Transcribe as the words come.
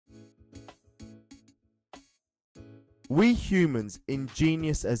We humans,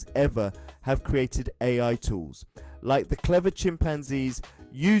 ingenious as ever, have created AI tools. Like the clever chimpanzees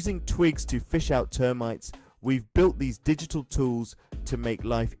using twigs to fish out termites, we've built these digital tools to make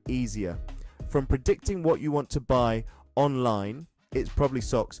life easier. From predicting what you want to buy online, it's probably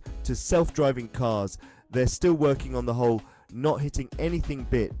socks, to self-driving cars, they're still working on the whole not hitting anything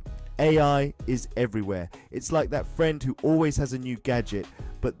bit. AI is everywhere. It's like that friend who always has a new gadget,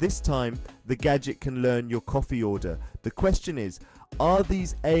 but this time the gadget can learn your coffee order. The question is, are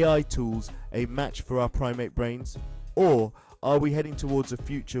these AI tools a match for our primate brains? Or are we heading towards a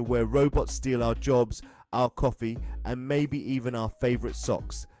future where robots steal our jobs, our coffee, and maybe even our favorite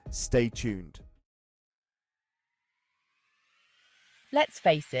socks? Stay tuned. Let's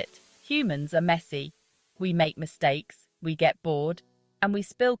face it, humans are messy. We make mistakes, we get bored, and we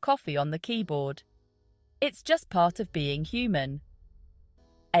spill coffee on the keyboard. It's just part of being human.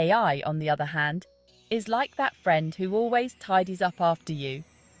 AI, on the other hand, is like that friend who always tidies up after you.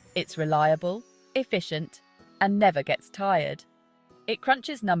 It's reliable, efficient, and never gets tired. It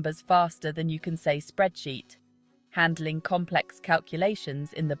crunches numbers faster than you can say spreadsheet, handling complex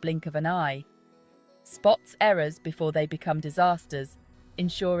calculations in the blink of an eye, spots errors before they become disasters,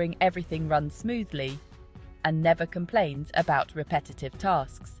 ensuring everything runs smoothly, and never complains about repetitive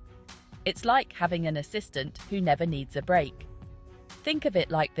tasks. It's like having an assistant who never needs a break. Think of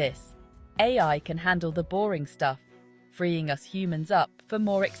it like this: AI can handle the boring stuff, freeing us humans up for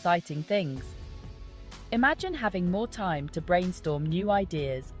more exciting things. Imagine having more time to brainstorm new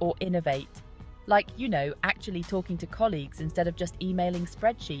ideas or innovate, like, actually talking to colleagues instead of just emailing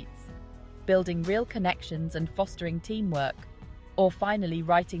spreadsheets, building real connections and fostering teamwork, or finally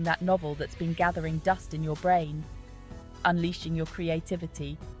writing that novel that's been gathering dust in your brain, unleashing your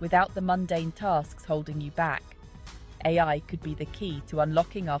creativity without the mundane tasks holding you back. AI could be the key to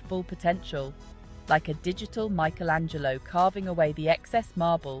unlocking our full potential, like a digital Michelangelo carving away the excess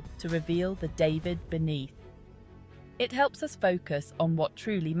marble to reveal the David beneath. It helps us focus on what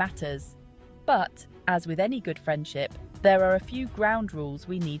truly matters. But, as with any good friendship, there are a few ground rules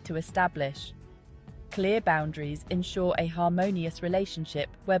we need to establish. Clear boundaries ensure a harmonious relationship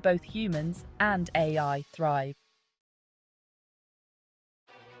where both humans and AI thrive.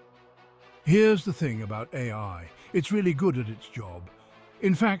 Here's the thing about AI. It's really good at its job.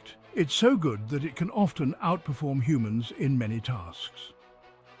 In fact, it's so good that it can often outperform humans in many tasks.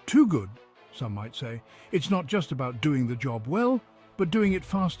 Too good, some might say. It's not just about doing the job well, but doing it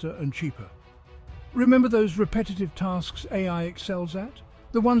faster and cheaper. Remember those repetitive tasks AI excels at?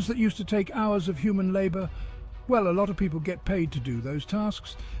 The ones that used to take hours of human labor? Well, a lot of people get paid to do those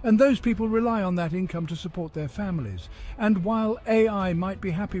tasks, and those people rely on that income to support their families. And while AI might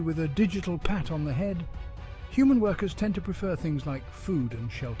be happy with a digital pat on the head, human workers tend to prefer things like food and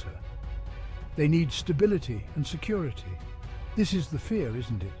shelter. They need stability and security. This is the fear,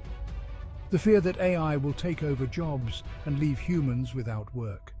 isn't it? The fear that AI will take over jobs and leave humans without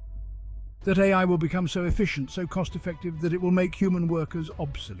work. That AI will become so efficient, so cost-effective, that it will make human workers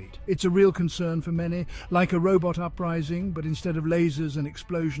obsolete. It's a real concern for many, like a robot uprising, but instead of lasers and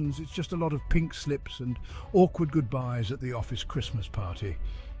explosions, it's just a lot of pink slips and awkward goodbyes at the office Christmas party.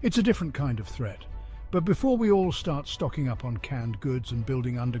 It's a different kind of threat. But before we all start stocking up on canned goods and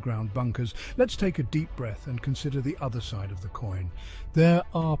building underground bunkers, let's take a deep breath and consider the other side of the coin. There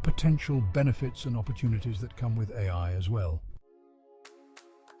are potential benefits and opportunities that come with AI as well.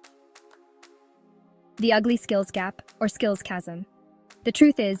 The ugly skills gap, or skills chasm. The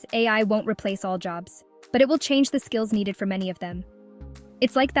truth is, AI won't replace all jobs, but it will change the skills needed for many of them.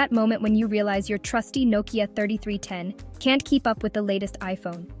 It's like that moment when you realize your trusty Nokia 3310 can't keep up with the latest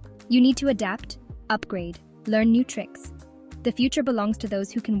iPhone. You need to adapt, upgrade, learn new tricks. The future belongs to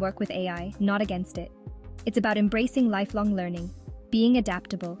those who can work with AI, not against it. It's about embracing lifelong learning, being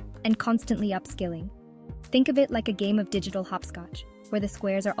adaptable, and constantly upskilling. Think of it like a game of digital hopscotch, where the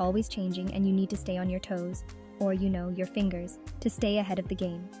squares are always changing and you need to stay on your toes, or your fingers, to stay ahead of the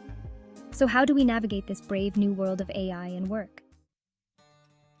game. So how do we navigate this brave new world of AI and work?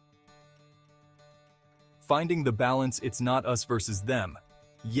 Finding the balance, it's not us versus them,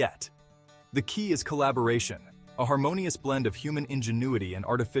 yet. The key is collaboration, a harmonious blend of human ingenuity and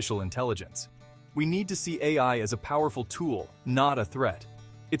artificial intelligence. We need to see AI as a powerful tool, not a threat.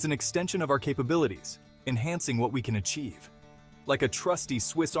 It's an extension of our capabilities, enhancing what we can achieve. Like a trusty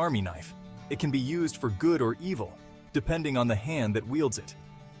Swiss Army knife, it can be used for good or evil, depending on the hand that wields it.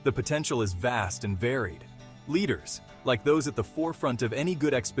 The potential is vast and varied. Leaders, like those at the forefront of any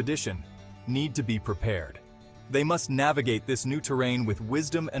good expedition, need to be prepared. They must navigate this new terrain with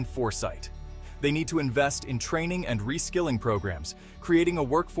wisdom and foresight. They need to invest in training and reskilling programs, creating a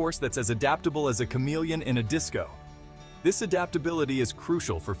workforce that's as adaptable as a chameleon in a disco. This adaptability is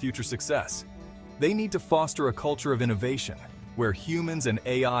crucial for future success. They need to foster a culture of innovation, where humans and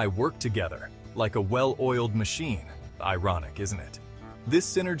AI work together, like a well-oiled machine. Ironic, isn't it? This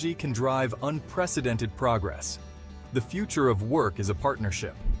synergy can drive unprecedented progress. The future of work is a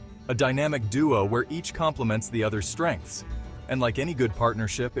partnership, a dynamic duo where each complements the other's strengths. And like any good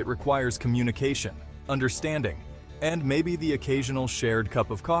partnership, it requires communication, understanding, and maybe the occasional shared cup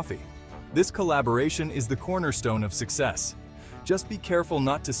of coffee. This collaboration is the cornerstone of success. Just be careful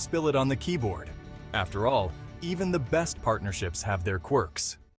not to spill it on the keyboard. After all, even the best partnerships have their quirks.